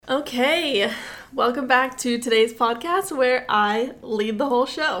Okay, welcome back to today's podcast where I lead the whole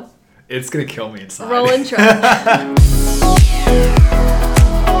show. It's gonna kill me inside. Roll intro. I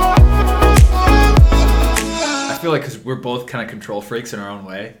feel like because we're both kind of control freaks in our own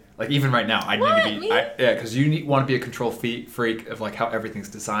way. Like even right now, I need to be. Because you want to be a control freak of like how everything's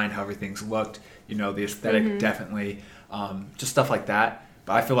designed, how everything's looked. You know, the aesthetic definitely, just stuff like that.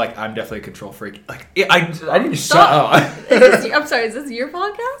 But I feel like I'm definitely a control freak. Like I need to shut up. I'm sorry, is this your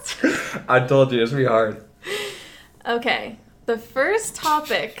podcast? I told you it's gonna be hard. Okay, the first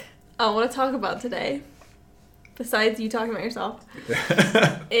topic I want to talk about today, besides you talking about yourself,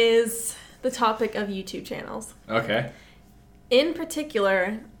 is the topic of YouTube channels. Okay. In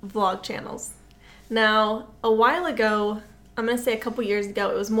particular, vlog channels. Now, a while ago, I'm going to say a couple years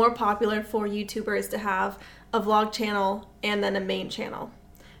ago, it was more popular for YouTubers to have a vlog channel and then a main channel.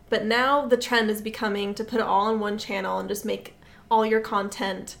 But now the trend is becoming to put it all on one channel and just make all your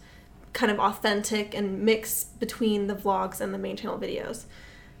content kind of authentic and mix between the vlogs and the main channel videos.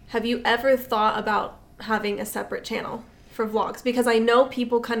 Have you ever thought about having a separate channel for vlogs? Because I know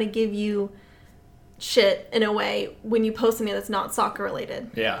people kind of give you shit in a way when you post something that's not soccer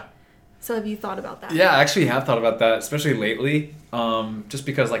related. Yeah. So have you thought about that? Yeah, I actually have thought about that, especially lately. Just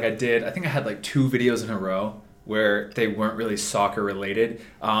because like I think I had like 2 videos in a row where they weren't really soccer related.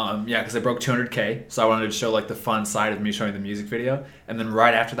 Because I broke 200K, so I wanted to show like the fun side of me showing the music video. And then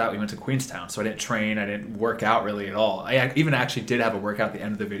right after that, we went to Queenstown, so I didn't train, I didn't work out really at all. I even actually did have a workout at the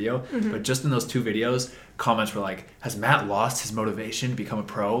end of the video, but just in those 2 videos, comments were like, "Has Matt lost his motivation to become a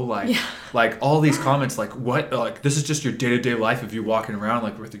pro?" Like all these comments, like what? Like this is just your day-to-day life of you walking around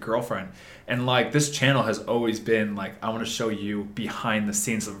like with your girlfriend. And like this channel has always been like, I want to show you behind the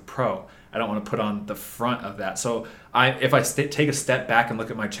scenes of a pro. I don't want to put on the front of that. So if I take a step back and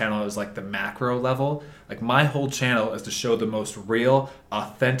look at my channel as like the macro level, like my whole channel is to show the most real,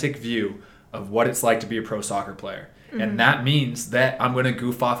 authentic view of what it's like to be a pro soccer player. And that means that I'm going to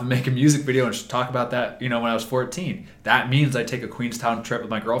goof off and make a music video and talk about that, when I was 14. That means I take a Queenstown trip with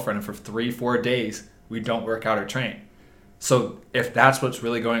my girlfriend and for 3-4 days, we don't work out or train. So if that's what's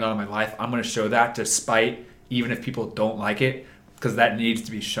really going on in my life, I'm going to show that despite, even if people don't like it, because that needs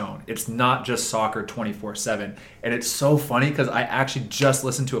to be shown. It's not just soccer 24/7. And it's so funny because I actually just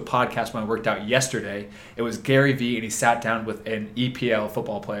listened to a podcast when I worked out yesterday. It was Gary Vee, and he sat down with an EPL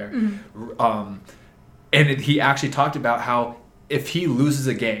football player. He actually talked about how if he loses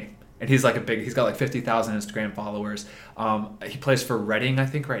a game, and he's got like 50,000 Instagram followers. He plays for Reading, I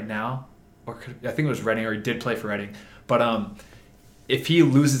think, right now. I think it was Reading, or he did play for Reading. But if he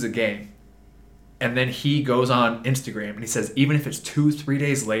loses a game, and then he goes on Instagram and he says, even if it's 2-3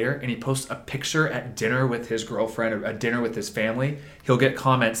 days later, and he posts a picture at dinner with his girlfriend or a dinner with his family, he'll get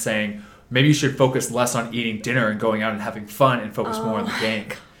comments saying, maybe you should focus less on eating dinner and going out and having fun and focus more on the game.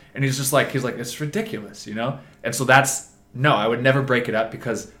 And he's like, it's ridiculous, And so I would never break it up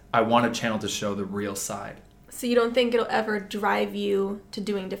because I want a channel to show the real side. So you don't think it'll ever drive you to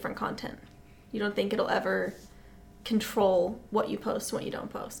doing different content? You don't think it'll ever control what you post and what you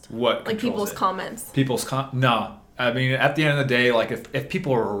don't post? What like people's comments? No. I mean, at the end of the day, like if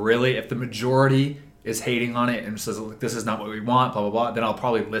people are really, if the majority is hating on it and says, like, this is not what we want, blah, blah, blah, then I'll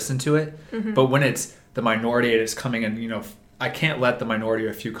probably listen to it. But when it's the minority and it's coming in, I can't let the minority or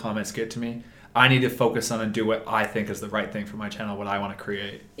a few comments get to me. I need to focus on and do what I think is the right thing for my channel, what I want to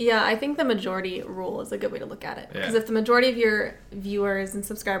create. Yeah, I think the majority rule is a good way to look at it. Because if the majority of your viewers and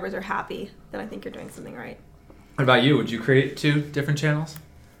subscribers are happy, then I think you're doing something right. What about you? Would you create 2 different channels?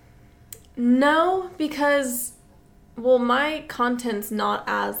 No, because, my content's not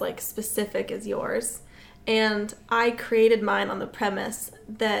as, specific as yours. And I created mine on the premise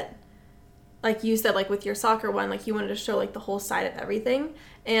that, like you said, with your soccer one, you wanted to show, the whole side of everything.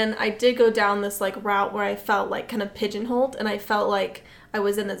 And I did go down this, route where I felt, kind of pigeonholed. And I felt like I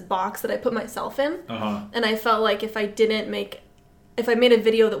was in this box that I put myself in. And I felt like if I made a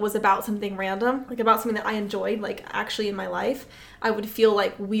video that was about something random, about something that I enjoyed, actually in my life, I would feel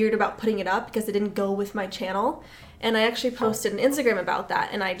weird about putting it up because it didn't go with my channel. And I actually posted an Instagram about that,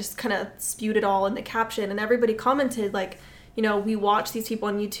 and I just kind of spewed it all in the caption, and everybody commented we watch these people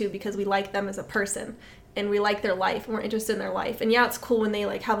on YouTube because we like them as a person, and we like their life, and we're interested in their life. And yeah, it's cool when they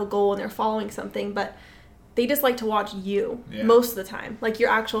have a goal and they're following something, but they just like to watch you most of the time. Your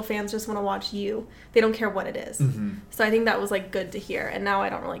actual fans just want to watch you. They don't care what it is. So I think that was good to hear. And now I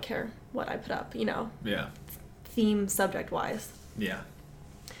don't really care what I put up, Yeah. Theme subject wise. Yeah.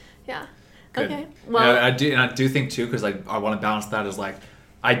 Yeah. Good. Okay. Well, I do think too, because I want to balance that as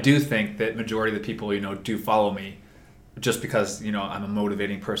I do think that majority of the people do follow me just because I'm a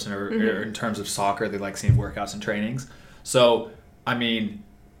motivating person or in terms of soccer, they like seeing workouts and trainings. So I mean,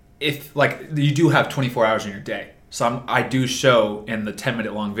 if like you do have 24 hours in your day, so I do show in the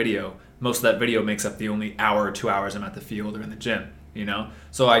 10-minute long video. Most of that video makes up the only hour or 2 hours I'm at the field or in the gym. You know,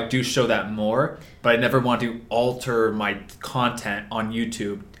 so I do show that more, but I never want to alter my content on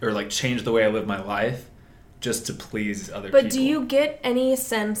YouTube or like change the way I live my life just to please other people. But do you get any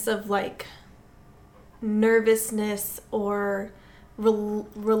sense of like nervousness or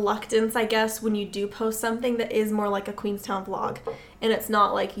reluctance, I guess, when you do post something that is more like a Queenstown vlog and it's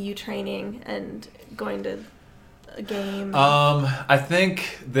not like you training and going to a game? I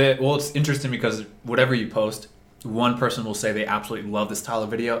think that, well, it's interesting because whatever you post, one person will say they absolutely love this style of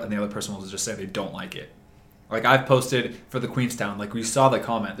video and the other person will just say they don't like it. Like I've posted for the Queenstown, like we saw the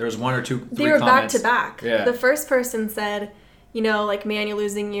comment. There was 1 or 2, 3 they were comments. back to back. Yeah. The first person said, you know, like, man, you're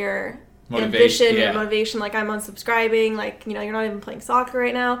losing your Motivation, ambition, yeah. your motivation, like I'm unsubscribing, like, you know, you're not even playing soccer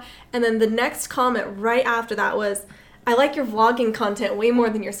right now. And then the next comment right after that was, I like your vlogging content way more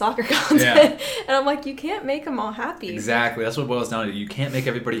than your soccer content. Yeah. And I'm like, you can't make them all happy. Exactly. That's what it boils down to. You can't make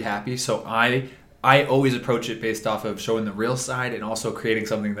everybody happy. So I always approach it based off of showing the real side and also creating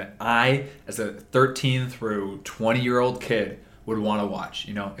something that I, as a 13 through 20-year-old kid, would want to watch.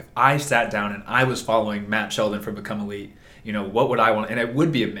 You know, if I sat down and I was following Matt Sheldon from Become Elite, you know, what would I want? And it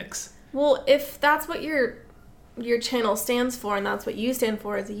would be a mix. Well, if that's what your channel stands for and that's what you stand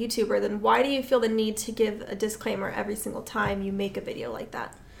for as a YouTuber, then why do you feel the need to give a disclaimer every single time you make a video like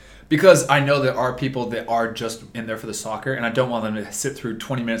that? Because I know there are people that are just in there for the soccer, and I don't want them to sit through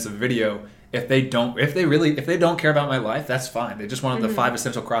 20 minutes of video if they don't care about my life. That's fine. They just wanted the 5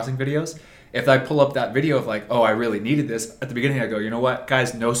 essential crossing videos. If I pull up that video of like, oh, I really needed this at the beginning, I go, you know what,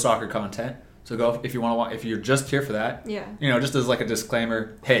 guys, no soccer content. So go if you want to watch. If you're just here for that, yeah, you know, just as like a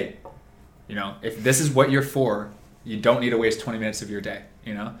disclaimer, hey, you know, if this is what you're for, you don't need to waste 20 minutes of your day.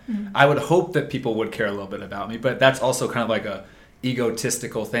 You know, I would hope that people would care a little bit about me, but that's also kind of like a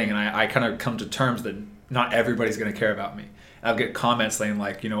egotistical thing, and I kind of come to terms that not everybody's going to care about me. I'll get comments saying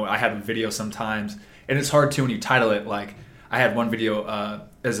like, you know, I have a video sometimes, and it's hard too when you title it like, I had one video,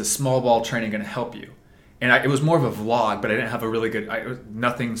 is a small ball training going to help you? And it was more of a vlog, but I didn't have a really good,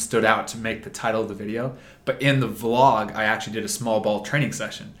 nothing stood out to make the title of the video. But in the vlog, I actually did a small ball training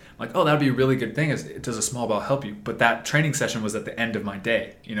session. I'm like, oh, that would be a really good thing. Does a small ball help you? But that training session was at the end of my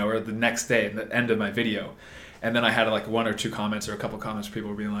day, you know, or the next day, at the end of my video. And then I had like 1 or 2 comments or a couple comments where people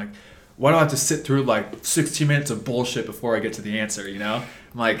were being like, why do I have to sit through like 16 minutes of bullshit before I get to the answer, you know?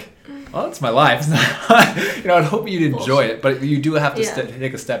 I'm like, well, it's my life. It's not, you know, I'd hope you'd enjoy it, but you do have to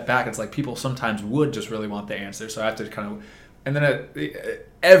take a step back. It's like people sometimes would just really want the answer. So I have to kind of, and then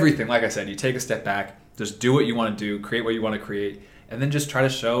everything, like I said, you take a step back, just do what you want to do, create what you want to create, and then just try to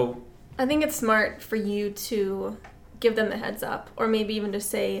show. I think it's smart for you to give them the heads up, or maybe even just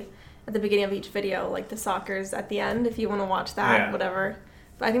say at the beginning of each video, like the soccer's at the end, if you want to watch that, whatever.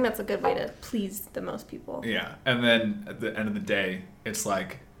 But I think that's a good way to please the most people. Yeah, and then at the end of the day, it's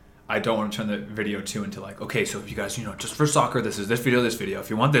like, I don't want to turn the video too into like, okay, so if you guys, you know, just for soccer, this is this video.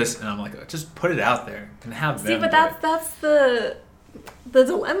 If you want this, and I'm like, just put it out there and have them. See, but that's the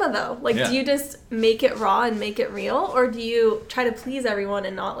dilemma though. Like, do you just make it raw and make it real, or do you try to please everyone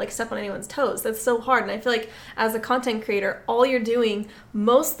and not like step on anyone's toes? That's so hard. And I feel like as a content creator, all you're doing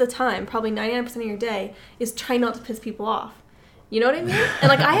most of the time, probably 99% of your day, is trying not to piss people off. You know what I mean? And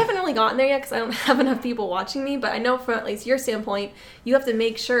like, I haven't really gotten there yet because I don't have enough people watching me, but I know from at least your standpoint, you have to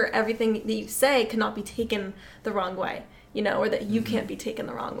make sure everything that you say cannot be taken the wrong way, you know, or that you can't be taken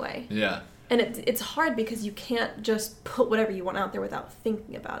the wrong way. Yeah. And it's hard because you can't just put whatever you want out there without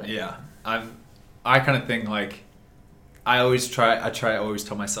thinking about it. Yeah. I kind of think like, I always try to always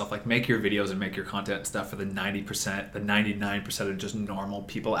tell myself like, make your videos and make your content and stuff for the 90%, the 99% of just normal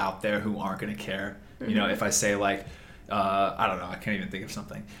people out there who aren't going to care. You know, if I say like, I don't know, I can't even think of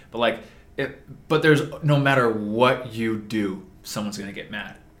something, but like, but there's, no matter what you do, someone's gonna get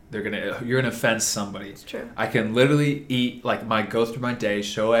mad. You're gonna offend somebody. It's true. I can literally go through my day,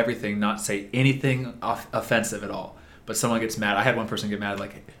 show everything, not say anything offensive at all, but someone gets mad. I had one person get mad,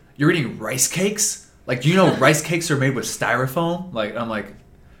 like, you're eating rice cakes? Like, do you know rice cakes are made with styrofoam? Like, I'm like,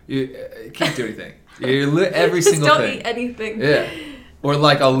 you can't do anything. Every single thing. Just don't eat anything. Yeah. Or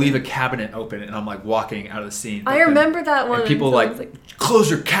like, I'll leave a cabinet open and I'm like walking out of the scene. I remember that one. And people like, close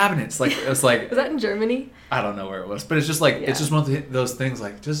your cabinets. Like, it's like. Was that in Germany? I don't know where it was, but it's just like, it's just one of those things.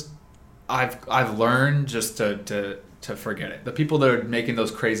 Like, just I've learned just to forget it. The people that are making those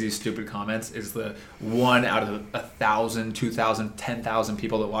crazy stupid comments is the 1 out of 1,000, 2,000, 10,000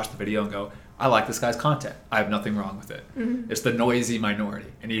 people that watch the video and go, I like this guy's content. I have nothing wrong with it. Mm-hmm. It's the noisy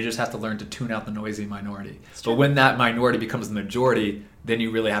minority, and you just have to learn to tune out the noisy minority. But when that minority becomes the majority, then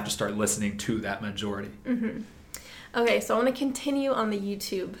you really have to start listening to that majority. Mm-hmm. Okay, so I want to continue on the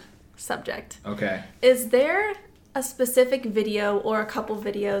YouTube subject. Okay. Is there a specific video or a couple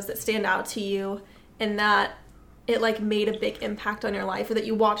videos that stand out to you and that it like made a big impact on your life, or that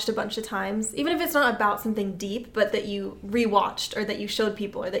you watched a bunch of times, even if it's not about something deep, but that you rewatched or that you showed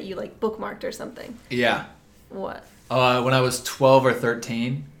people or that you like bookmarked or something? Yeah. What? When I was 12 or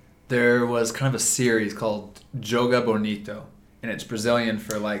 13, there was kind of a series called Joga Bonito. And it's Brazilian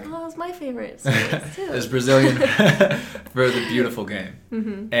for like... Oh, it's my favorite series too. It's Brilliant for the beautiful game.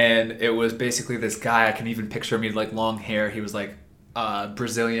 Mm-hmm. And it was basically this guy, I can even picture him, he had like long hair. He was like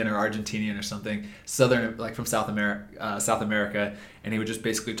Brazilian or Argentinian or something, southern, like from South America. And he would just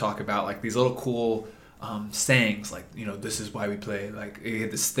basically talk about like these little cool sayings, like, you know, this is why we play, like he had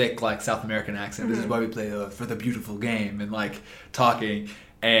this thick like South American accent. This is why we play for the beautiful game, and like talking.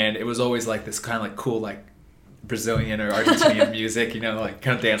 And it was always like this kind of like cool like Brazilian or Argentinian music, you know, like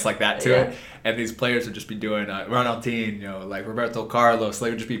kind of dance like that to it. And these players would just be doing Ronaldinho, like Roberto Carlos. They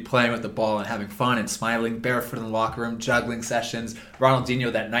would just be playing with the ball and having fun and smiling, barefoot in the locker room, juggling sessions.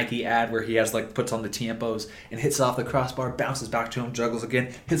 Ronaldinho, that Nike ad where he has like puts on the tiempos and hits off the crossbar, bounces back to him, juggles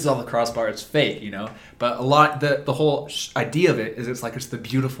again, hits off the crossbar. It's fake, you know. But a lot, the whole idea of it is it's the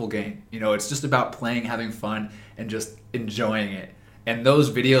beautiful game. You know, it's just about playing, having fun, and just enjoying it. And those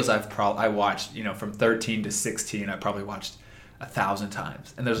videos I watched, you know, from 13 to 16, I probably watched 1,000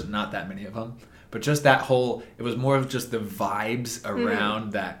 times. And there's not that many of them. But just that whole, it was more of just the vibes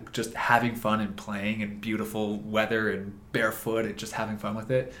around that, just having fun and playing and beautiful weather and barefoot and just having fun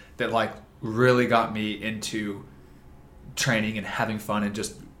with it, that like really got me into training and having fun and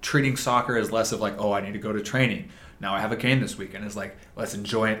just treating soccer as less of like, oh, I need to go to training. Now I have a game this weekend. It's like, let's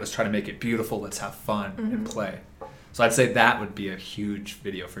enjoy it. Let's try to make it beautiful. Let's have fun and play. So I'd say that would be a huge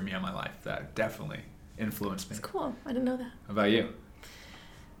video for me in my life that definitely influenced me. It's cool. I didn't know that. How about you?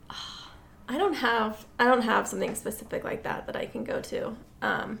 I don't have something specific like that I can go to.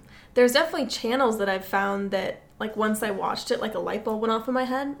 There's definitely channels that I've found that like once I watched it, like a light bulb went off in my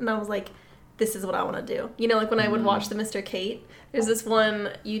head and I was like, this is what I want to do. You know, like when I would watch the Mr. Kate, there's this one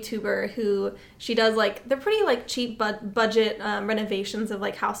YouTuber who she does like, they're pretty like cheap budget renovations of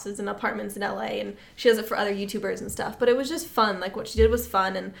like houses and apartments in LA, and she does it for other YouTubers and stuff. But it was just fun. Like what she did was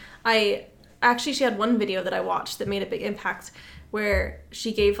fun. And she had one video that I watched that made a big impact where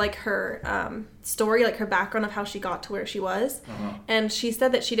she gave like her story, like her background of how she got to where she was. And she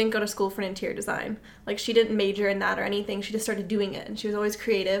said that she didn't go to school for interior design. Like she didn't major in that or anything. She just started doing it, and she was always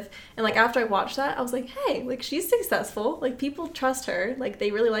creative. And like after I watched that, I was like, hey, like she's successful. Like people trust her. Like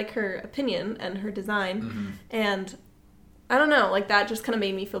they really like her opinion and her design. And I don't know, like that just kind of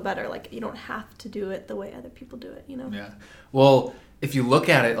made me feel better. Like you don't have to do it the way other people do it, you know? Yeah. Well, if you look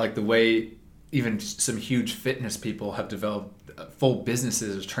at it like the way even some huge fitness people have developed full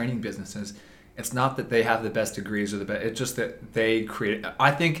businesses, training businesses, it's not that they have the best degrees or the best, it's just that they create,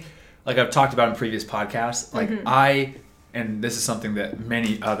 I think, like I've talked about in previous podcasts, like and this is something that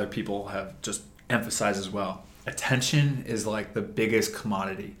many other people have just emphasized as well, attention is like the biggest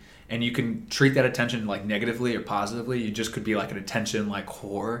commodity. And you can treat that attention like negatively or positively. You just could be like an attention like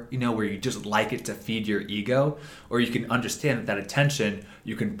whore, you know, where you just like it to feed your ego. Or you can understand that attention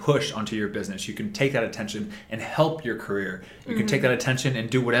you can push onto your business. You can take that attention and help your career. You can take that attention and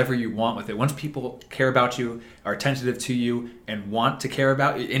do whatever you want with it. Once people care about you, are attentive to you, and want to care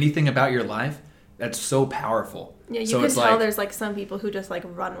about anything about your life, that's so powerful. Yeah, you can tell there's like some people who just like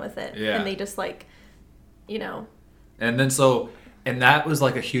run with it. Yeah. And they just like, you know. And that was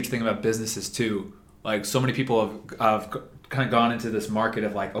like a huge thing about businesses too. Like so many people have kind of gone into this market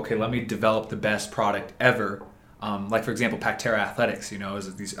of like, okay, let me develop the best product ever. Like for example, Pactera Athletics, you know,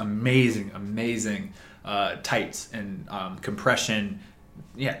 is these amazing tights and compression,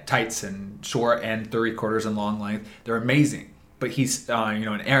 tights and short and 3/4 and long length. They're amazing. But he's,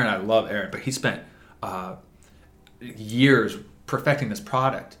 and Aaron, I love Aaron, but he spent years perfecting this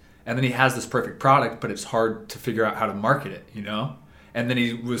product. And then he has this perfect product, but it's hard to figure out how to market it, you know? And then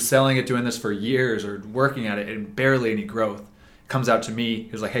he was selling it, doing this for years or working at it, and barely any growth. Comes out to me,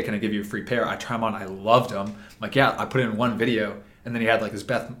 he was like, hey, can I give you a free pair? I try them on, I loved them. I'm like, yeah, I put it in one video, and then he had like his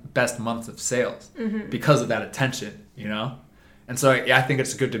best months of sales because of that attention, you know? And so I think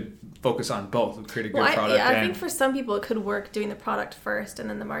it's good to focus on both and create a good product. I think for some people it could work doing the product first and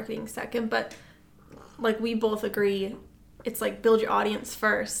then the marketing second, but like we both agree, it's like build your audience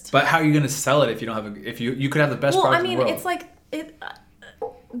first. But how are you going to sell it if you don't have if you could have the best product in the world? It's like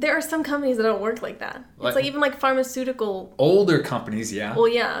there are some companies that don't work like that. It's like even like pharmaceutical older companies, yeah. Well,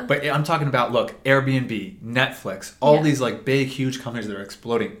 yeah. But I'm talking about Airbnb, Netflix, all these like big huge companies that are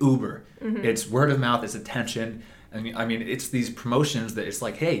exploding. Uber. It's word of mouth, it's attention. And I mean, it's these promotions that it's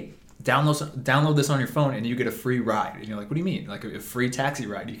like, hey, download this on your phone and you get a free ride. And you're like, what do you mean? Like a free taxi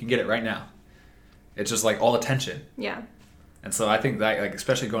ride? You can get it right now. It's just like all attention. Yeah. And so I think that, like,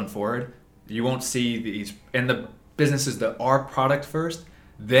 especially going forward, you won't see these, and the businesses that are product first,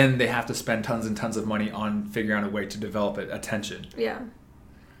 then they have to spend tons and tons of money on figuring out a way to develop it, attention. Yeah.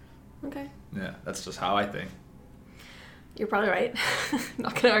 Okay. Yeah, that's just how I think. You're probably right.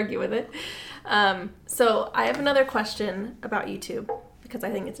 Not going to argue with it. So I have another question about YouTube because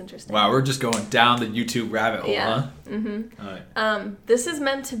I think it's interesting. Wow, we're just going down the YouTube rabbit hole, huh? Mm-hmm. All right. This is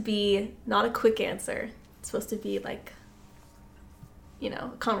meant to be not a quick answer. It's supposed to be like, a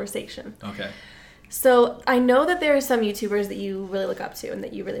conversation. Okay. So I know that there are some YouTubers that you really look up to and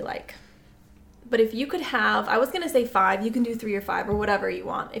that you really like. But if you could have, I was going to say 5, you can do 3 or 5 or whatever you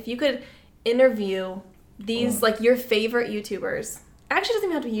want. If you could interview these, like, your favorite YouTubers, actually it doesn't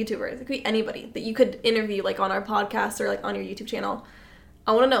even have to be YouTubers, it could be anybody that you could interview, like, on our podcast or, like, on your YouTube channel.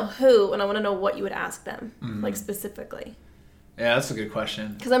 I want to know who, and I want to know what you would ask them, like, specifically. Yeah, that's a good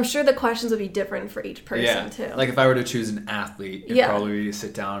question. Because I'm sure the questions would be different for each person, too. Like, if I were to choose an athlete, it'd probably be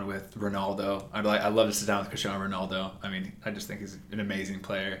sit down with Ronaldo. I'd love to sit down with Cristiano Ronaldo. I mean, I just think he's an amazing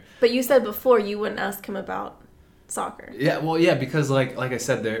player. But you said before you wouldn't ask him about soccer. Yeah, well, yeah, because like I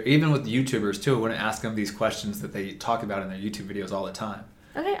said, there, even with YouTubers, too, I wouldn't ask them these questions that they talk about in their YouTube videos all the time.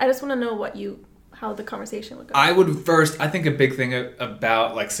 Okay, I just want to know how the conversation would go. I think a big thing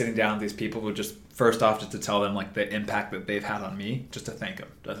about, like, sitting down with these people would just, first off, just to tell them, like, the impact that they've had on me, just to thank them.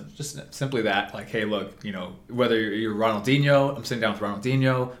 Just simply that, like, hey, look, whether you're Ronaldinho, I'm sitting down with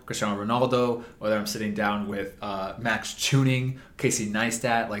Ronaldinho, Cristiano Ronaldo, whether I'm sitting down with Max Tuning, Casey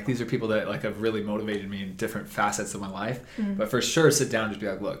Neistat, like, these are people that, like, have really motivated me in different facets of my life. Mm-hmm. But for sure, sit down and just be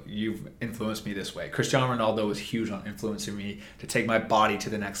like, look, you've influenced me this way. Cristiano Ronaldo was huge on influencing me to take my body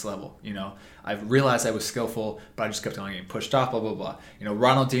to the next level, I've realized I was skillful, but I just kept on getting pushed off, blah, blah, blah.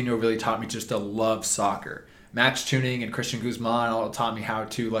 Ronaldinho really taught me just to love soccer. Max Tuning and Christian Guzman all taught me how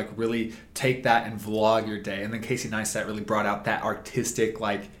to, like, really take that and vlog your day. And then Casey Neistat really brought out that artistic,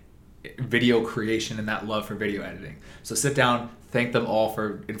 like, video creation and that love for video editing. So sit down, thank them all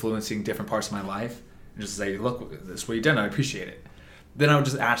for influencing different parts of my life, and just say, look, this is what you've done, I appreciate it. Then I would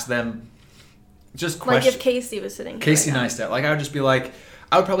just ask them just questions. Like if Casey was sitting here Casey Neistat. Like, I would just be like,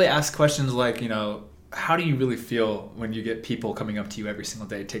 I would probably ask questions like, how do you really feel when you get people coming up to you every single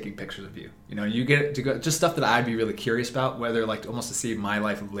day taking pictures of you? You get to go, just stuff that I'd be really curious about, whether, like, almost to see my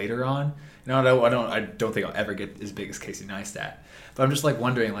life later on. I don't think I'll ever get as big as Casey Neistat. But I'm just, like,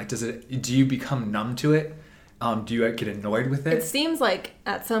 wondering, like, do you become numb to it? Do you get annoyed with it? It seems like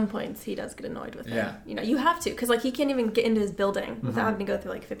at some points he does get annoyed with it. Yeah. You have to, because, like, he can't even get into his building without having to go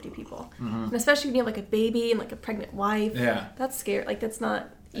through, like, 50 people. Mm-hmm. And especially when you have, like, a baby and, like, a pregnant wife. Yeah. That's scary. Like, that's not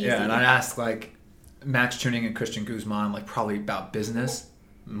easy. Yeah, and I asked, like, Max Tuning and Christian Guzman, like, probably about business,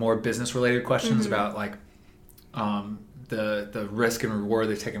 more business-related questions about, like, the risk and reward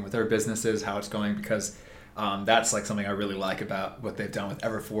they've taken with their businesses, how it's going, because that's, like, something I really like about what they've done with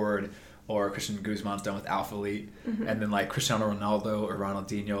Everforward, or Christian Guzman's done with Alpha Elite. Mm-hmm. And then, like, Cristiano Ronaldo or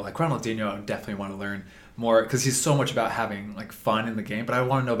Ronaldinho. Like, Ronaldinho, I definitely want to learn more, because he's so much about having, like, fun in the game, but I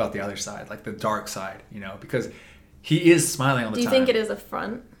want to know about the other side, like the dark side, because he is smiling all the time. Do you think it is a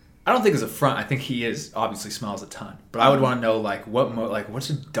front? I don't think it's a front. I think he obviously smiles a ton. But I would want to know, like, what's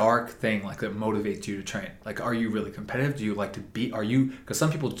a dark thing, like, that motivates you to train? Like, are you really competitive? Do you like to beat? Because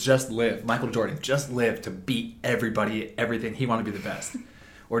some people Michael Jordan just lived to beat everybody, everything. He wanted to be the best.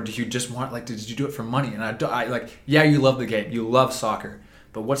 Or did you just want, like, did you do it for money? And you love the game. You love soccer.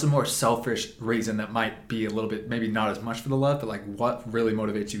 But what's a more selfish reason that might be a little bit, maybe not as much for the love, but, like, what really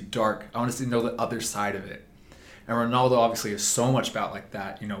motivates you dark? I want to know the other side of it. And Ronaldo obviously is so much about, like,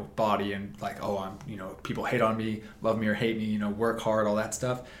 that, body and, like, people hate on me, love me or hate me, work hard, all that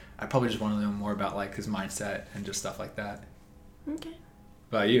stuff. I probably just want to know more about, like, his mindset and just stuff like that. Okay.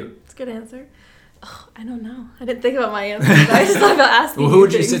 What about you? That's a good answer. Oh, I don't know. I didn't think about my answer. I just thought about asking. Well, who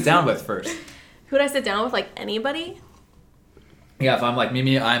would you sit down with first? Who would I sit down with? Like, anybody? Yeah, if I'm like,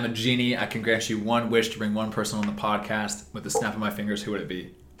 Mimi, I'm a genie. I can grant you one wish to bring one person on the podcast with the snap of my fingers. Who would it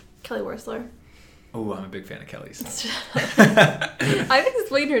be? Kelly Wearstler. Oh, I'm a big fan of Kelly's. I've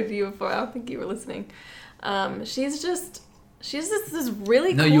explained her to you before. I don't think you were listening. She's just this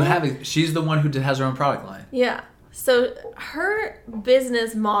really cool... No, you haven't. She's the one who has her own product line. Yeah. So her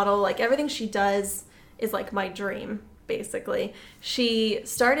business model, like, everything she does is, like, my dream, basically. She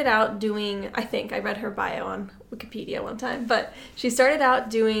started out doing, I think, I read her bio on Wikipedia one time, but she started out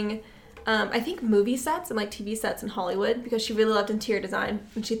doing, I think, movie sets and, like, TV sets in Hollywood because she really loved interior design,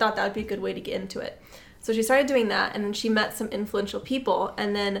 and she thought that would be a good way to get into it. So she started doing that, and then she met some influential people,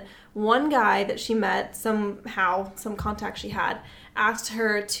 and then one guy that she met, somehow, some contact she had, asked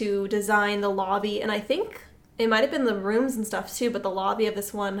her to design the lobby, and I think it might have been the rooms and stuff too, but the lobby of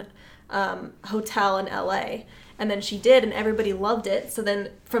this one hotel in LA. And then she did, and everybody loved it. So then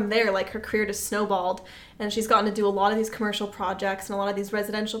from there, like, her career just snowballed, and she's gotten to do a lot of these commercial projects and a lot of these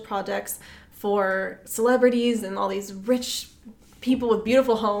residential projects for celebrities and all these rich people with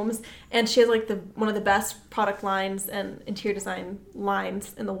beautiful homes. And she has like one of the best product lines and interior design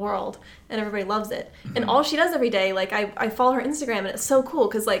lines in the world, and everybody loves it. Mm-hmm. And all she does every day, like, I follow her Instagram, and it's so cool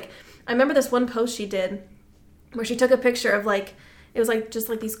because, like, I remember this one post she did where she took a picture of, like, it was like just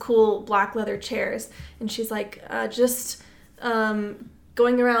like these cool black leather chairs, and she's like,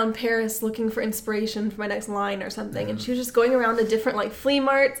 going around Paris looking for inspiration for my next line or something. And she was just going around to different like flea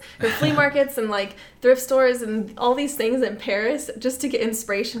markets and like thrift stores and all these things in Paris just to get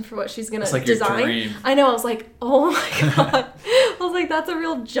inspiration for what she's gonna like design. Your dream. I know. I was like, oh my god. I was like, that's a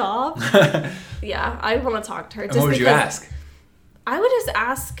real job. Yeah, I want to talk to her. And what would you ask? I would just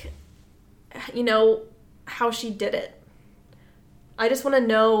ask, how she did it. I just want to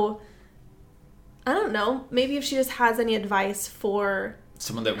know, I don't know, maybe if she just has any advice for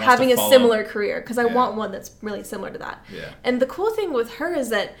someone that wants having to a follow. Similar career, because I want one that's really similar to that. Yeah. And the cool thing with her is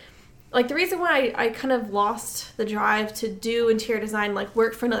that, like, the reason why I kind of lost the drive to do interior design, like,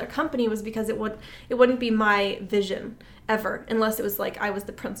 work for another company, was because it wouldn't be my vision ever, unless it was like I was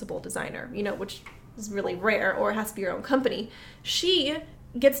the principal designer, which is really rare, or it has to be your own company. She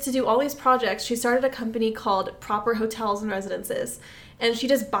gets to do all these projects. She started a company called Proper Hotels and Residences, and she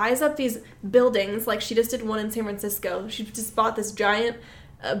just buys up these buildings. Like, she just did one in San Francisco. She just bought this giant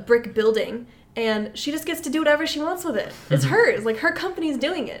brick building, and she just gets to do whatever she wants with it. It's hers. Like, her company's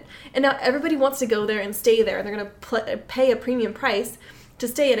doing it, and now everybody wants to go there and stay there. They're gonna pay a premium price to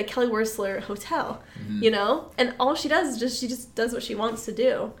stay at a Kelly Wearstler hotel, and all she does is she just does what she wants to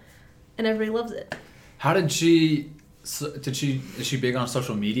do, and everybody loves it. How did she? Is she big on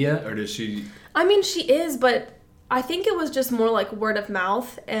social media, or does she? I mean, she is, but I think it was just more like word of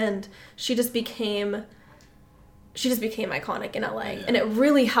mouth, and she just became iconic in LA. Yeah. And it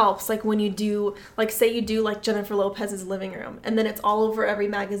really helps, like, when you do, like, say you do, like, Jennifer Lopez's living room, and then it's all over every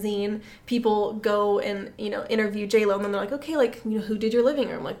magazine. People go and, interview J-Lo, and then they're like, okay, like, who did your living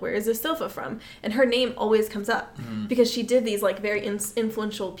room? Like, where is this sofa from? And her name always comes up, because she did these, like, very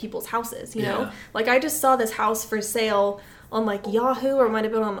influential people's houses, you know? Like, I just saw this house for sale on, like, Yahoo, or it might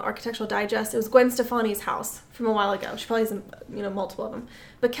have been on Architectural Digest. It was Gwen Stefani's house from a while ago. She probably has, multiple of them.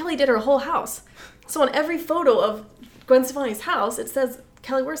 But Kelly did her whole house. So on every photo of Gwen Stefani's house, it says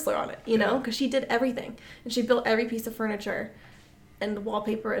Kelly Wearstler on it, because she did everything. And she built every piece of furniture and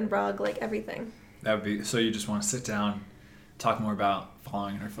wallpaper and rug, like, everything. That would be, so you just want to sit down, talk more about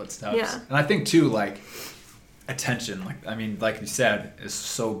following in her footsteps. Yeah. And I think, too, like, attention, like you said, is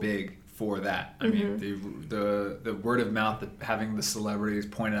so big for that. I mean, the word of mouth, having the celebrities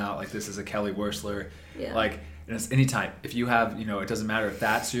point out, like, this is a Kelly Wearstler, like, and it's anytime. If you have, it doesn't matter if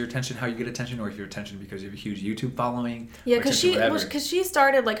that's your attention, how you get attention, or if your attention because you have a huge YouTube following. Yeah, because she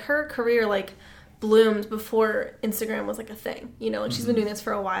started, like, her career, like, bloomed before Instagram was, like, a thing, and she's been doing this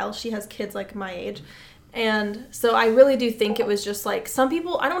for a while. She has kids, like, my age. And so I really do think it was just, like, some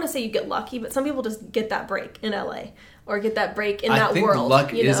people, I don't want to say you get lucky, but some people just get that break in LA, or get that break in that world. I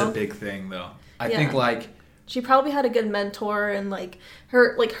think luck is a big thing, though. I think, like, she probably had a good mentor, and, like,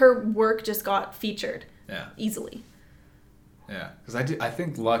 her work just got featured. Yeah. Easily. Yeah, because I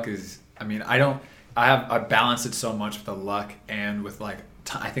think luck is. I mean, I balance it so much with the luck and with, like,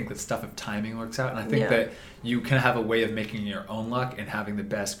 I think that stuff of timing works out, and I think that you can have a way of making your own luck and having the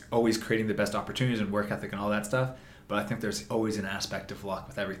best, always creating the best opportunities and work ethic and all that stuff. But I think there's always an aspect of luck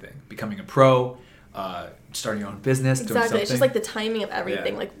with everything. Becoming a pro, starting your own business, doing something. It's just like the timing of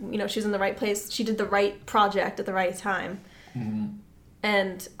everything. Yeah. Like, she's in the right place. She did the right project at the right time. Mm-hmm.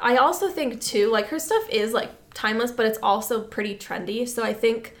 And I also think, too, like, her stuff is, like, timeless, but it's also pretty trendy. So I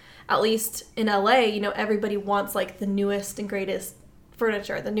think, at least in LA, everybody wants, like, the newest and greatest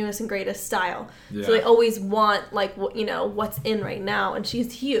furniture, the newest and greatest style. Yeah. So they always want, like, what's in right now. And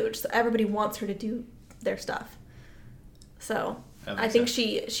she's huge, so everybody wants her to do their stuff. So I think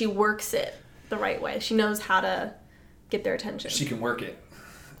she works it the right way. She knows how to get their attention. She can work it.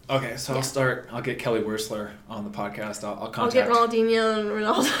 Okay, so I'll get Kelly Wearstler on the podcast. I'll contact. I'll get Ronaldinho and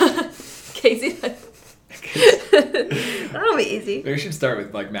Ronaldo. Casey. That'll be easy. Maybe we should start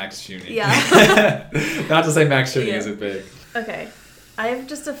with, like, Max Schuny. Yeah. Not to say Max Schuny isn't big. Okay. I have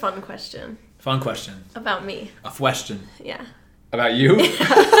just a fun question. Fun question. About me. A question. Yeah. About you?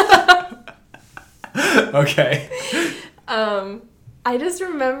 Okay. I just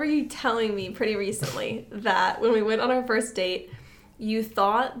remember you telling me pretty recently that when we went on our first date, you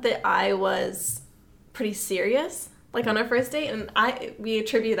thought that I was pretty serious. like on our first date, and we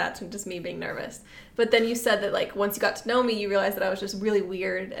attribute that to just me being nervous. But then you said that like once you got to know me, you realized that I was just really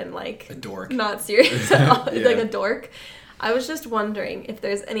weird and like a dork, not serious at all, Yeah. like a dork. I was just wondering if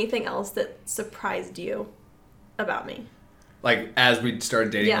there's anything else that surprised you about me. Like as we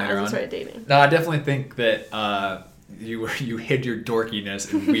started dating later on. Yeah, as we started dating. No, I definitely think that you hid your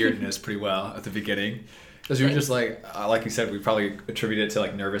dorkiness and weirdness pretty well at the beginning. Because you were just like you said, we probably attributed it to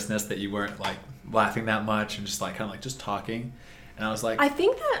like nervousness that you weren't like laughing that much and just like kind of like just talking. And I was like, I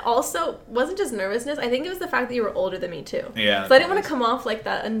think that also wasn't just nervousness. I think it was the fact that you were older than me too. Yeah. So I didn't want to come off like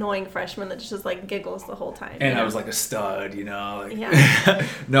that annoying freshman that just like giggles the whole time. And I was like a stud, you know. Like, yeah.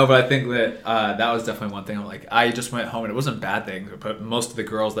 No, but I think that that was definitely one thing. I'm like, I just went home and it wasn't bad things, but most of the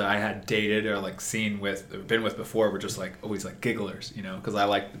girls that I had dated or like seen with, or been with before, were just like always like gigglers, you know, because I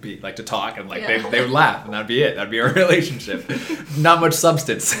like to talk and like they would laugh and that'd be it. That'd be our relationship. Not much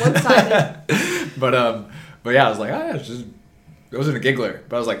substance. One-sided. But yeah, I was like, it wasn't a giggler,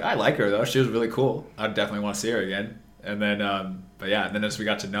 but I was like, I like her though. She was really cool. I definitely want to see her again. And then, but yeah, and then as we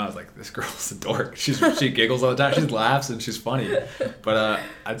got to know, I was like, this girl's a dork. She giggles all the time. She laughs and she's funny. But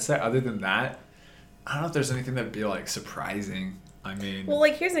I'd say other than that, I don't know if there's anything that'd be like surprising. I mean, well,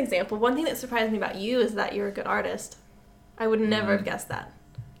 like here's an example. One thing that surprised me about you is that you're a good artist. I would never have guessed that.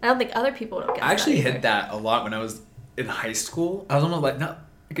 I don't think other people would have guessed that. I actually either. hit that a lot when I was in high school. I was almost like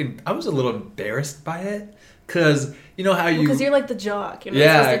I was a little embarrassed by it. Because you know how you... Because you're like the jock. You're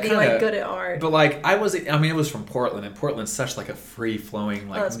not supposed to be like good at art. But like it was from Portland. And Portland's such like a free-flowing,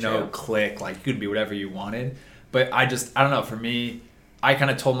 like no click. Like you could be whatever you wanted. But I don't know. For me, I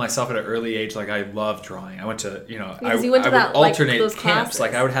kind of told myself at an early age, like I love drawing. I went to, I would alternate those camps. classes.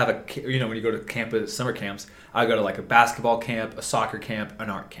 Like I would have when you go to summer camps, I would go to like a basketball camp, a soccer camp, an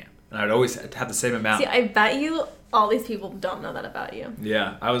art camp. And I'd always have the same amount. See, I bet you all these people don't know that about you.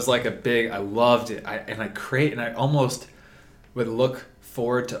 Yeah, I was like I loved it. I almost would look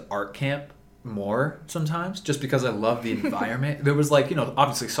forward to art camp more sometimes just because I love the environment. There was like,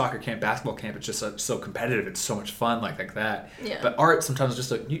 obviously soccer camp, basketball camp, it's just so competitive. It's so much fun like that. Yeah. But art sometimes is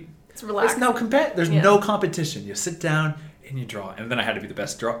just it's relaxing. There's no competition. You sit down and you draw. And then I had to be the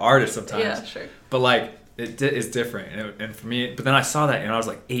best artist sometimes. Yeah, sure. But like... It is different, and for me, but then I saw that, and I was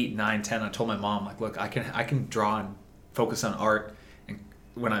like 8, 9, 10. I told my mom, like, look, I can draw and focus on art, and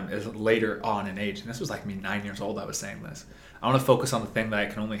when I'm later on in age, and this was like me 9 years old. I was saying this. I want to focus on the thing that I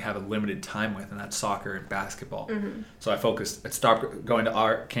can only have a limited time with, and that's soccer and basketball. Mm-hmm. So I stopped going to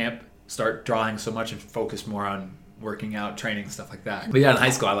art camp, start drawing so much, and focus more on working out, training, stuff like that. But yeah, in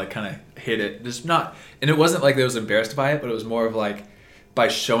high school, I like kind of hit it, and it wasn't like I was embarrassed by it, but it was more of like. By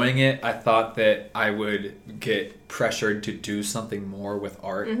showing it, I thought that I would get pressured to do something more with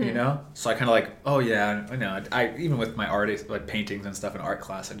art, So I kind of like, oh yeah, I know. I even with my artist, like paintings and stuff in art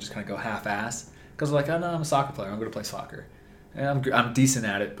class, I just kind of go half-ass because I'm like, oh no, I'm a soccer player. I'm going to play soccer, and I'm decent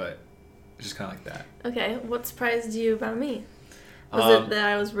at it, but it's just kind of like that. Okay, what surprised you about me? Was it that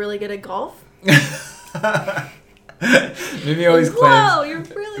I was really good at golf? Mimi always claims. Whoa, you're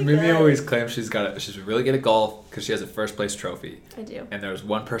really good. Mimi always claims she's really good at golf because she has a first place trophy. I do. And there was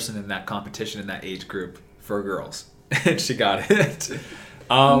one person in that competition in that age group for girls, and she got it.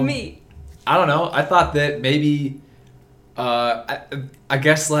 Me. I don't know. I thought that maybe, I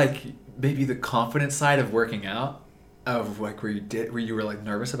guess like maybe the confidence side of working out, of like where you were like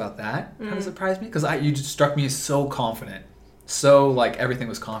nervous about that, kind of surprised me because you just struck me as so confident, so like everything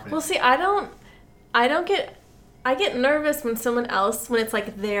was confident. Well, see, I get nervous when it's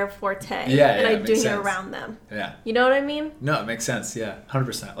like their forte. Yeah, and I'm doing sense. it around them. Yeah. You know what I mean? No, it makes sense. Yeah,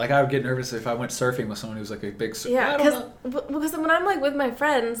 100%. Like I would get nervous if I went surfing with someone who's like a big surfer. Yeah, because when I'm like with my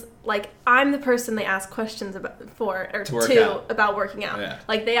friends, like I'm the person they ask questions about about working out. Yeah.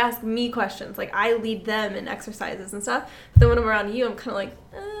 Like they ask me questions. Like I lead them in exercises and stuff. But then when I'm around you, I'm kind of like.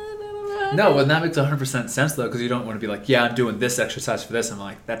 No, well, that makes 100% sense though, because you don't want to be like, yeah, I'm doing this exercise for this. I'm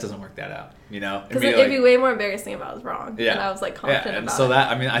like, that doesn't work that out, Because it'd be way more embarrassing if I was wrong. Yeah. And I was like confident and about so it.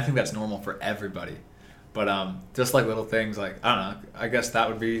 that, I think that's normal for everybody. But just like little things, like I don't know, I guess that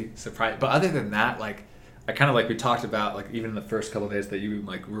would be surprising. But other than that, like I kind of like we talked about, like even in the first couple of days that you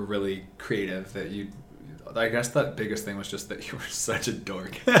like were really creative, that you. I guess the biggest thing was just that you were such a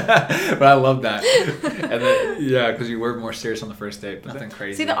dork, but I love that. And then, yeah, because you were more serious on the first date, but nothing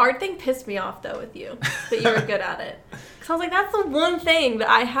crazy. See, the art thing pissed me off though with you, that you were good at it. Because I was like, that's the one thing that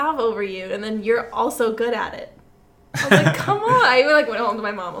I have over you, and then you're also good at it. I was like, come on. I even like went home to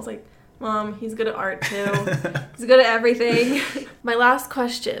my mom. I was like, Mom, he's good at art too. He's good at everything. My last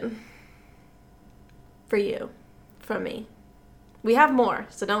question for you, from me. We have more,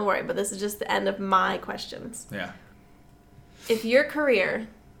 so don't worry, but this is just the end of my questions. Yeah. If your career,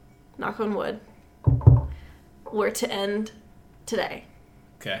 knock on wood, were to end today,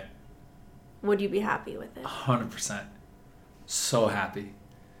 Okay. would you be happy with it? 100%. So happy.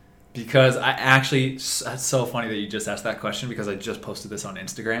 Because I actually, that's so funny that you just asked that question because I just posted this on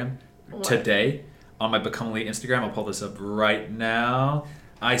Instagram today on my Become Elite Instagram. I'll pull this up right now.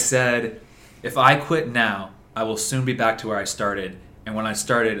 I said, if I quit now, I will soon be back to where I started. And when I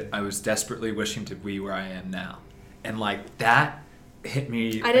started, I was desperately wishing to be where I am now. And like that hit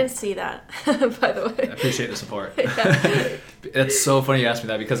me. I didn't see that, by the way. I appreciate the support. It's so funny you asked me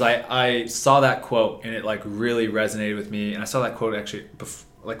that because I saw that quote and it like really resonated with me. And I saw that quote actually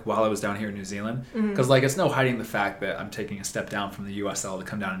like while I was down here in New Zealand, because like it's no hiding the fact that I'm taking a step down from the USL to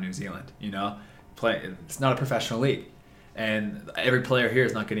come down to New Zealand. You know, it's not a professional league, and every player here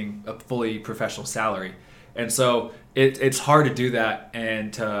is not getting a fully professional salary, and so it's hard to do that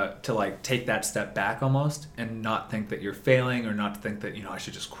and to like take that step back almost and not think that you're failing or not think that I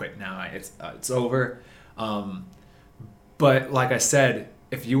should just quit now. It's over. But like I said,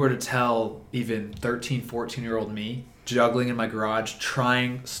 if you were to tell even 13, 14-year-old me, juggling in my garage,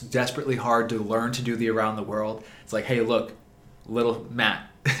 trying desperately hard to learn to do the around the world, it's like, hey, look, little Matt,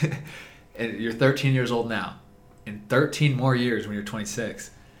 and you're 13 years old now. In 13 more years when you're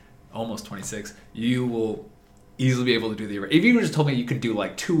 26, almost 26, you will easily be able to do the. If you just told me you could do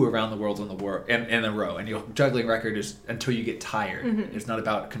like 2 around the world in a row, and your juggling record is until you get tired. It's not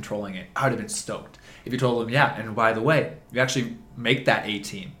about controlling it. I would have been stoked. If you told them, yeah, and by the way, you actually make that A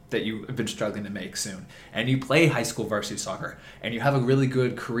team that you have been struggling to make soon, and you play high school varsity soccer, and you have a really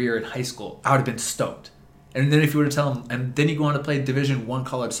good career in high school, I would have been stoked. And then if you were to tell them, and then you go on to play Division I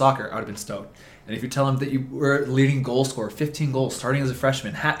college soccer, I would have been stoked. And if you tell them that you were leading goal scorer, 15 goals, starting as a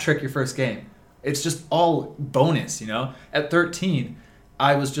freshman, hat trick your first game, it's just all bonus, At 13,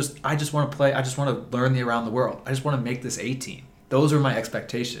 I just want to play, I just want to learn the around the world. I just want to make this A team. Those are my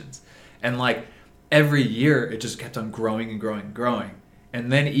expectations. And like every year, it just kept on growing and growing and growing.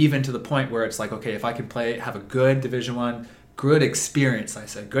 And then even to the point where it's like, okay, if I can have a good Division I, good experience,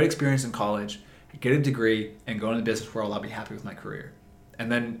 good experience in college, get a degree, and go into the business world, I'll be happy with my career.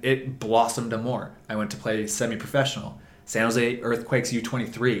 And then it blossomed more. I went to play semi-professional, San Jose Earthquakes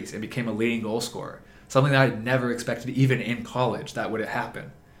U23s, and became a leading goal scorer. Something that I never expected, even in college, that would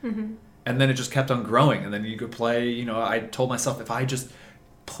happen. And then it just kept on growing. And then you could play, I told myself, if I just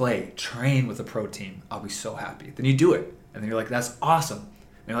train with a pro team, I'll be so happy. Then you do it. And then you're like, that's awesome.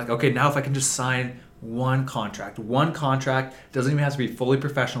 And you're like, okay, now if I can just sign one contract doesn't even have to be fully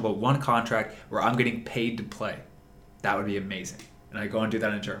professional, but one contract where I'm getting paid to play, that would be amazing. And I go and do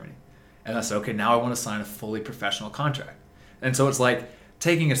that in Germany. And I said, okay, now I want to sign a fully professional contract. And so it's like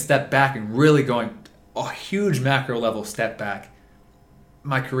taking a step back and really going a huge macro level step back.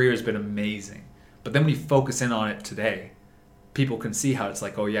 My career has been amazing. But then when you focus in on it today, people can see how it's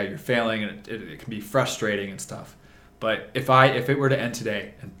like, oh yeah, you're failing, and it can be frustrating and stuff. But if it were to end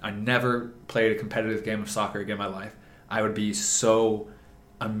today and I never played a competitive game of soccer again in my life, I would be so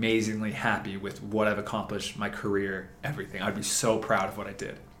amazingly happy with what I've accomplished, my career, everything. I'd be so proud of what I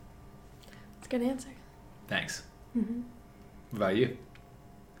did. That's a good answer. Thanks. What about you?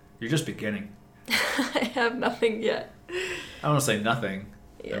 You're just beginning. I have nothing yet. I don't want to say nothing.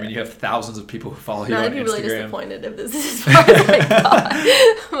 Yeah. I mean, you have thousands of people who follow you no, on Instagram. I'd be really disappointed if this is as far as I got.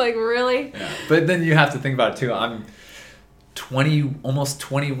 I'm like, really? Yeah. But then you have to think about it too. I'm almost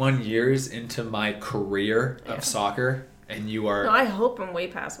 21 years into my career of soccer, and you are... No, I hope I'm way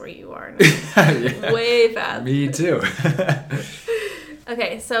past where you are now. Yeah. Way past. Me too.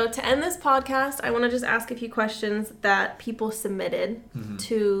 Okay, so to end this podcast, I want to just ask a few questions that people submitted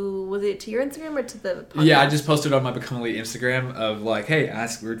to, was it to your Instagram or to the podcast? Yeah, I just posted on my Become Elite Instagram of like, hey,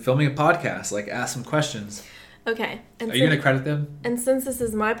 we're filming a podcast, like ask some questions. Okay. And are you going to credit them? And since this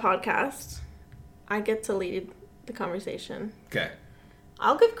is my podcast, I get to lead the conversation. Okay.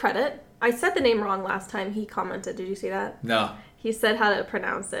 I'll give credit. I said the name wrong last time he commented. Did you see that? No. He said how to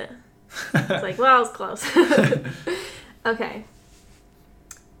pronounce it. It's like, well, I was close. Okay.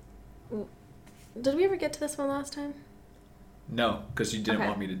 Did we ever get to this one last time? No, because you didn't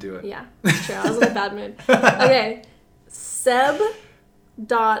want me to do it. Yeah, that's true. I was in a bad mood. Okay.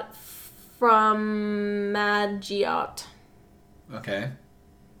 Seb.frommadgiot. Okay.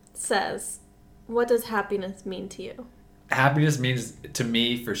 Says, what does happiness mean to you? Happiness means, to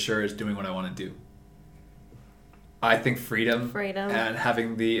me, for sure, is doing what I want to do. I think freedom and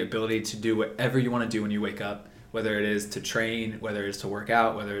having the ability to do whatever you want to do when you wake up, whether it is to train, whether it's to work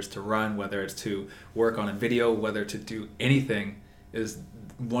out, whether it's to run, whether it's to work on a video, whether to do anything, is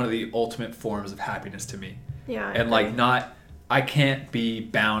one of the ultimate forms of happiness to me. Yeah. And I can't be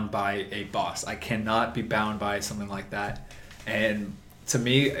bound by a boss. I cannot be bound by something like that. And to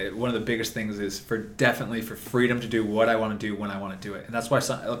me, one of the biggest things is definitely for freedom to do what I want to do when I want to do it. And that's why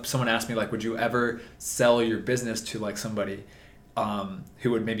someone asked me, like, would you ever sell your business to like somebody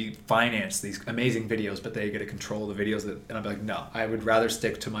who would maybe finance these amazing videos, but they get to control the videos and I'd be like, no, I would rather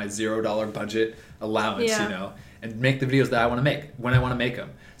stick to my $0 budget allowance, and make the videos that I want to make when I want to make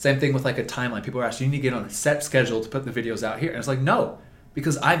them. Same thing with like a timeline. People are asking, you need to get on a set schedule to put the videos out here. And it's like, no,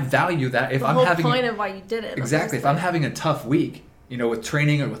 because I value that. If I'm having the whole point of why you did it. Exactly. If I'm having a tough week, with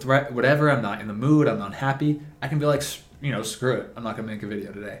training or with whatever, I'm not in the mood, I'm not happy, I can be like, screw it. I'm not going to make a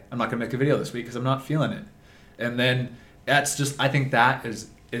video today. I'm not going to make a video this week because I'm not feeling it. And then that's just, I think that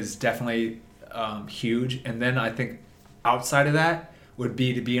is definitely huge. And then I think outside of that would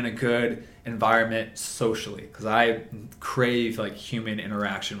be to be in a good environment socially, because I crave like human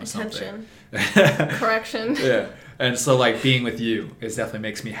interaction with something. Correction. Yeah. And so like being with you definitely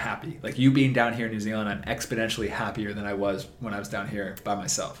makes me happy. Like you being down here in New Zealand, I'm exponentially happier than I was when I was down here by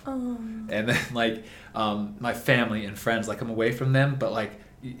myself. Oh. And then like my family and friends, like I'm away from them, but like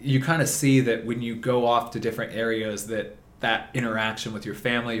you kind of see that when you go off to different areas, that interaction with your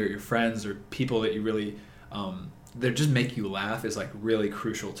family or your friends or people that you really that just make you laugh is like really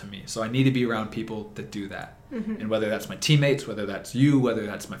crucial to me. So I need to be around people that do that. Mm-hmm. And whether that's my teammates, whether that's you, whether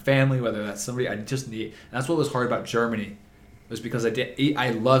that's my family, whether that's somebody, I just need. And that's what was hard about Germany, was because I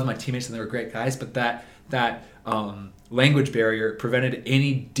loved my teammates and they were great guys, but that language barrier prevented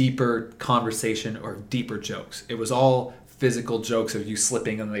any deeper conversation or deeper jokes. It was all physical jokes of you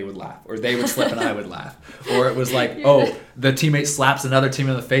slipping and they would laugh, or they would slip and I would laugh, or it was like, oh, the teammate slaps another teammate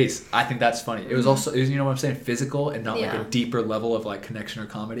in the face. I think that's funny. It was also, you know what I'm saying, physical and not like a deeper level of like connection or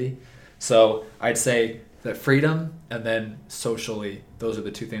comedy. So I'd say that freedom and then socially, those are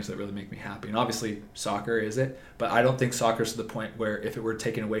the two things that really make me happy. And obviously soccer is it, but I don't think soccer's to the point where if it were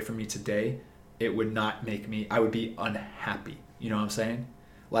taken away from me today, it would not make me, I would be unhappy. You know what I'm saying?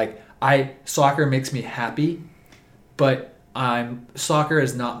 Like soccer makes me happy, but soccer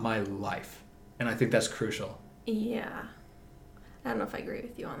is not my life, and I think that's crucial. Yeah, I don't know if I agree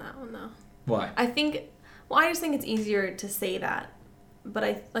with you on that one though. Why? I just think it's easier to say that, but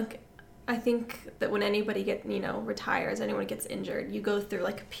I think that when anybody retires, anyone gets injured, you go through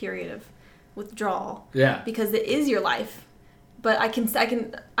like a period of withdrawal. Yeah. Because it is your life. But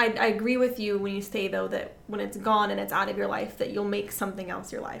I agree with you when you say though that when it's gone and it's out of your life, that you'll make something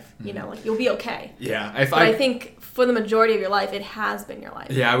else your life. Mm-hmm. Like you'll be okay. Yeah. I think for the majority of your life, it has been your life.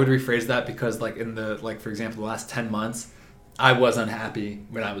 Yeah, I would rephrase that because like for example, the last 10 months, I was unhappy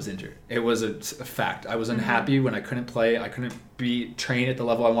when I was injured. It was a fact. I was unhappy when I couldn't play. I couldn't train at the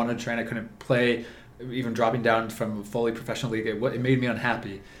level I wanted to train. I couldn't play, even dropping down from a fully professional league. It made me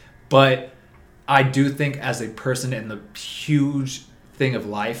unhappy. But I do think as a person in the huge thing of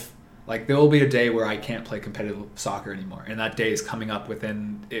life, like there will be a day where I can't play competitive soccer anymore. And that day is coming up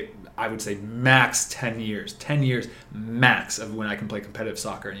within, I would say max 10 years. 10 years max of when I can play competitive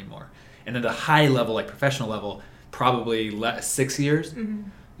soccer anymore. And at a high level, like professional level, probably 6 years, mm-hmm.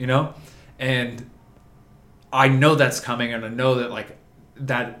 And I know that's coming, and I know that like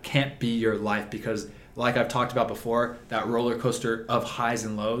that can't be your life because like I've talked about before, that roller coaster of highs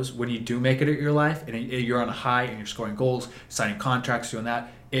and lows, when you do make it at your life and you're on a high and you're scoring goals, signing contracts, doing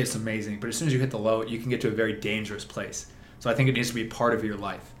that, it's amazing. But as soon as you hit the low, you can get to a very dangerous place. So I think it needs to be part of your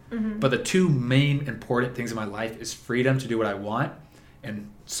life. Mm-hmm. But the two main important things in my life is freedom to do what I want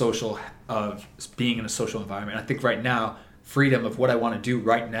and social of being in a social environment. And I think right now, freedom of what I want to do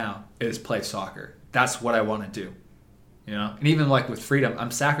right now is play soccer. That's what I want to do. And even like with freedom,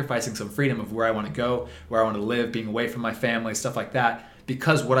 I'm sacrificing some freedom of where I want to go, where I want to live, being away from my family, stuff like that,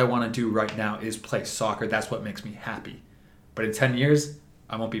 because what I want to do right now is play soccer. That's what makes me happy. But in 10 years,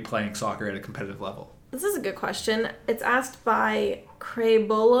 I won't be playing soccer at a competitive level. This is a good question. It's asked by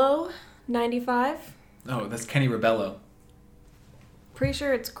Crabolo95. Oh, that's Kenny Rebello. Pretty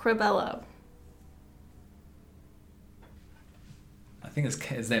sure it's Crabello. I think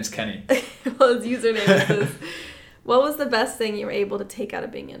his name's Kenny. Well, his username is this. What was the best thing you were able to take out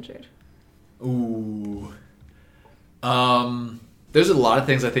of being injured? Ooh. There's a lot of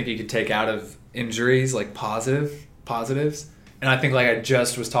things I think you could take out of injuries, like positives. And I think like I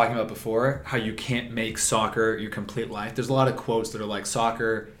just was talking about before, how you can't make soccer your complete life. There's a lot of quotes that are like,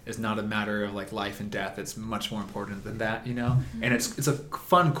 soccer is not a matter of like life and death. It's much more important than that, Mm-hmm. And it's a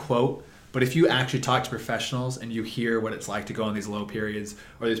fun quote. But if you actually talk to professionals and you hear what it's like to go on these low periods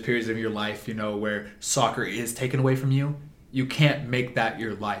or these periods of your life, where soccer is taken away from you, you can't make that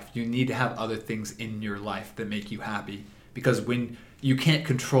your life. You need to have other things in your life that make you happy. Because when you can't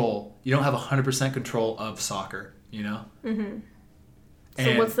control, you don't have 100% control of soccer, Mm-hmm.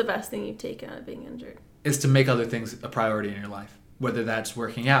 So what's the best thing you've taken out of being injured? Is to make other things a priority in your life. whether that's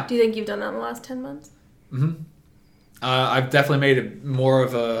working out. Do you think you've done that in the last 10 months? Mm-hmm. I've definitely made more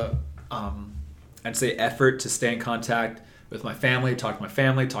of a, I'd say, effort to stay in contact with my family, talk to my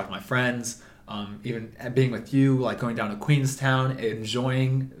family, talk to my friends, even being with you, like going down to Queenstown,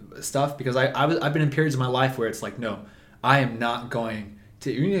 enjoying stuff, because I've been in periods of my life where it's like, no, I am not going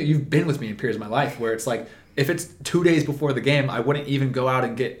to, you've been with me in periods of my life where it's like, if it's 2 days before the game, I wouldn't even go out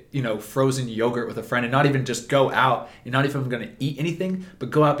and get, frozen yogurt with a friend, and not even just go out and not even going to eat anything, but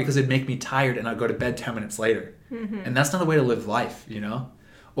go out because it'd make me tired and I'd go to bed 10 minutes later. Mm-hmm. And that's not a way to live life,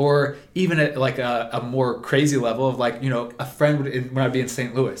 Or even at like a more crazy level of like, a friend would, when I'd be in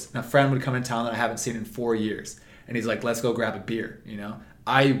St. Louis, and a friend would come in town that I haven't seen in 4 years, and he's like, let's go grab a beer,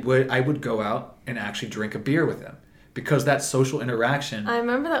 I would go out and actually drink a beer with him. Because that social interaction. I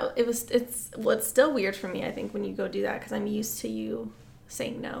remember that it's still weird for me, I think, when you go do that, because I'm used to you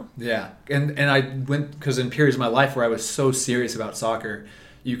saying no. Yeah. And I went, because in periods of my life where I was so serious about soccer,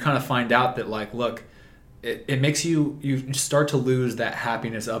 you kind of find out that, like, look, it makes you start to lose that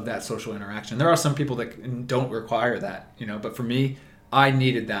happiness of that social interaction. There are some people that don't require that, but for me, I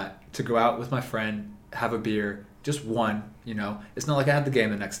needed that to go out with my friend, have a beer, just one, It's not like I had the game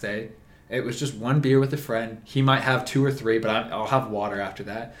the next day. It was just one beer with a friend. He might have 2 or 3, but I'll have water after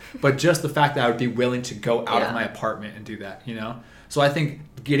that. But just the fact that I would be willing to go out of my apartment and do that, So I think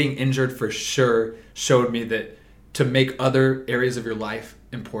getting injured for sure showed me that to make other areas of your life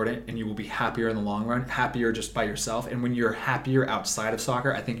important, and you will be happier in the long run, happier just by yourself. And when you're happier outside of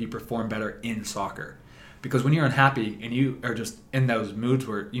soccer, I think you perform better in soccer. Because when you're unhappy and you are just in those moods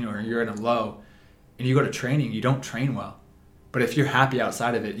where, you're in a low and you go to training, you don't train well. But if you're happy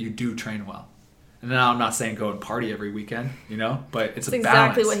outside of it, you do train well. And now I'm not saying go and party every weekend, but it's a balance. That's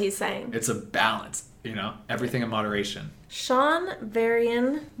exactly what he's saying. It's a balance, everything in moderation. Sean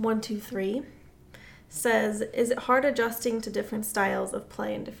Varian 123 says, is it hard adjusting to different styles of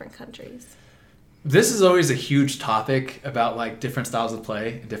play in different countries? This is always a huge topic about like different styles of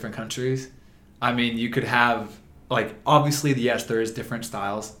play in different countries. I mean, you could have like, obviously, yes, there is different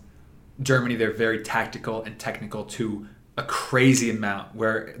styles. Germany, they're very tactical and technical to a crazy amount,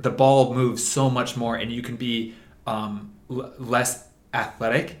 where the ball moves so much more and you can be less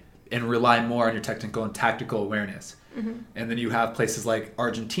athletic and rely more on your technical and tactical awareness. Mm-hmm. And then you have places like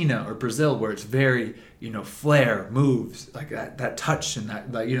Argentina or Brazil where it's very, flair, moves, like that touch and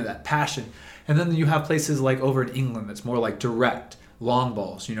that, that passion. And then you have places like over in England that's more like direct, long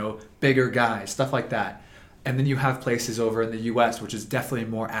balls, bigger guys, stuff like that. And then you have places over in the U.S., which is definitely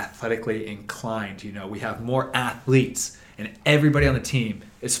more athletically inclined. We have more athletes, and everybody on the team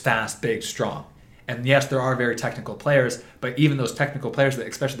is fast, big, strong. And yes, there are very technical players, but even those technical players, that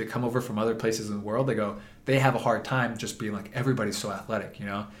especially that come over from other places in the world, they have a hard time just being like, everybody's so athletic,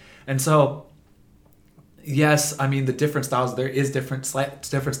 And so, yes, I mean, the different styles, there is different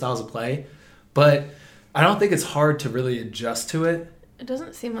styles of play, but I don't think it's hard to really adjust to it. It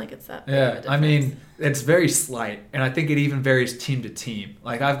doesn't seem like it's that big of a difference. I mean, it's very slight, and I think it even varies team to team.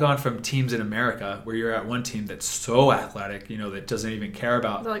 Like, I've gone from teams in America where you're at one team that's so athletic, that doesn't even care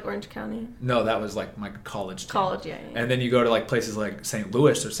about... Is that like Orange County? No, that was like my college team. College, yeah. And then you go to like places like St.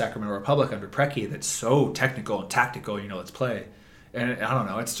 Louis or Sacramento Republic under Preki that's so technical and tactical, let's play. And I don't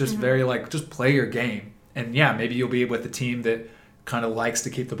know, it's just very like, just play your game. And yeah, maybe you'll be with a team that kind of likes to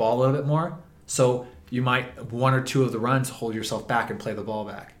keep the ball a little bit more. So... you might, 1 or 2 of the runs, hold yourself back and play the ball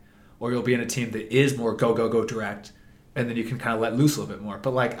back. Or you'll be in a team that is more go, go, go direct, and then you can kind of let loose a little bit more.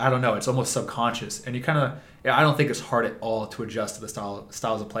 But, like, I don't know, it's almost subconscious. And you kind of, I don't think it's hard at all to adjust to the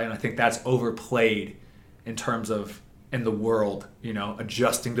styles of play. And I think that's overplayed in terms of, in the world,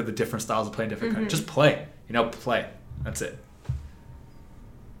 adjusting to the different styles of play in different countries. Just play, play. That's it.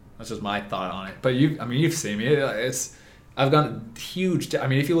 That's just my thought on it. But you've seen me. I've gone huge. I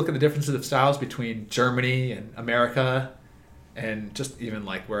mean, if you look at the differences of styles between Germany and America, and just even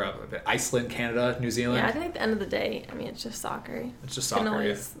like where Iceland, Canada, New Zealand. Yeah, I think at the end of the day, it's just soccer. It's just soccer,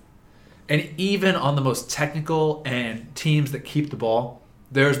 yeah. And even on the most technical and teams that keep the ball,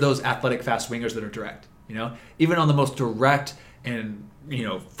 there's those athletic fast wingers that are direct. Even on the most direct and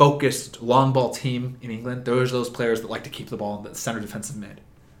focused long ball team in England, there's those players that like to keep the ball in the center defensive mid.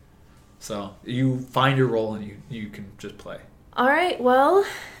 So you find your role and you can just play. All right, well,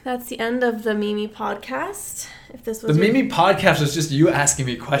 that's the end of the Mimi podcast. If this was Mimi podcast was just you asking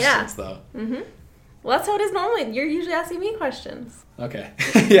me questions, though. Mm-hmm. Well, that's how it is normally. You're usually asking me questions. Okay.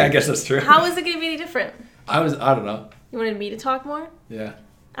 Yeah, I guess that's true. How is it going to be any different? I don't know. You wanted me to talk more? Yeah.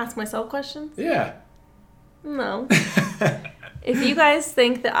 Ask myself questions? Yeah. No. If you guys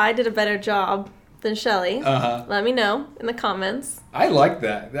think that I did a better job than Shelly, let me know in the comments. I like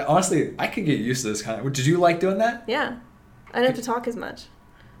that. Honestly, I could get used to this kind of... Did you like doing that? Yeah. I don't have to talk as much.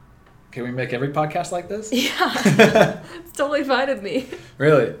 Can we make every podcast like this? Yeah. It's totally fine with me.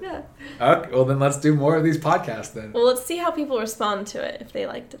 Really? Yeah. Okay, well then let's do more of these podcasts then. Well, let's see how people respond to it, if they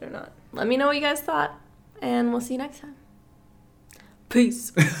liked it or not. Let me know what you guys thought, and we'll see you next time.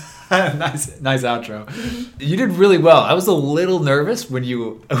 Peace. nice outro. You did really well. I was a little nervous when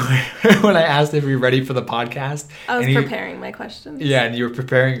I asked if you're ready for the podcast. I was preparing my questions. Yeah, and you were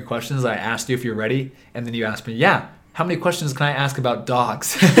preparing your questions. I asked you if you're ready, and then you asked me, yeah, how many questions can I ask about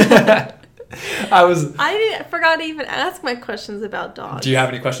dogs? I forgot to even ask my questions about dogs. Do you have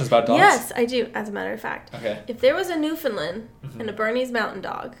any questions about dogs? Yes, I do, as a matter of fact. Okay. If there was a Newfoundland and a Bernese Mountain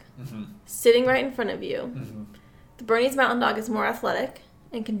Dog sitting right in front of you, the Bernese Mountain Dog is more athletic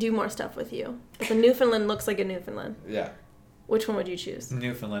and can do more stuff with you. But the Newfoundland looks like a Newfoundland. Yeah. Which one would you choose?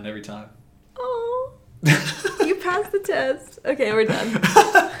 Newfoundland every time. Oh, you passed the test. Okay, we're done.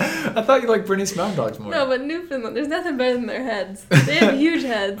 I thought you liked Bernese Mountain Dogs more. No, but Newfoundland, there's nothing better than their heads. They have huge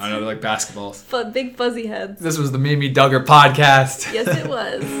heads. I know, they're like basketballs. Big fuzzy heads. This was the Mimi Duggar podcast. Yes, it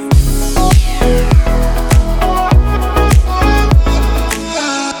was.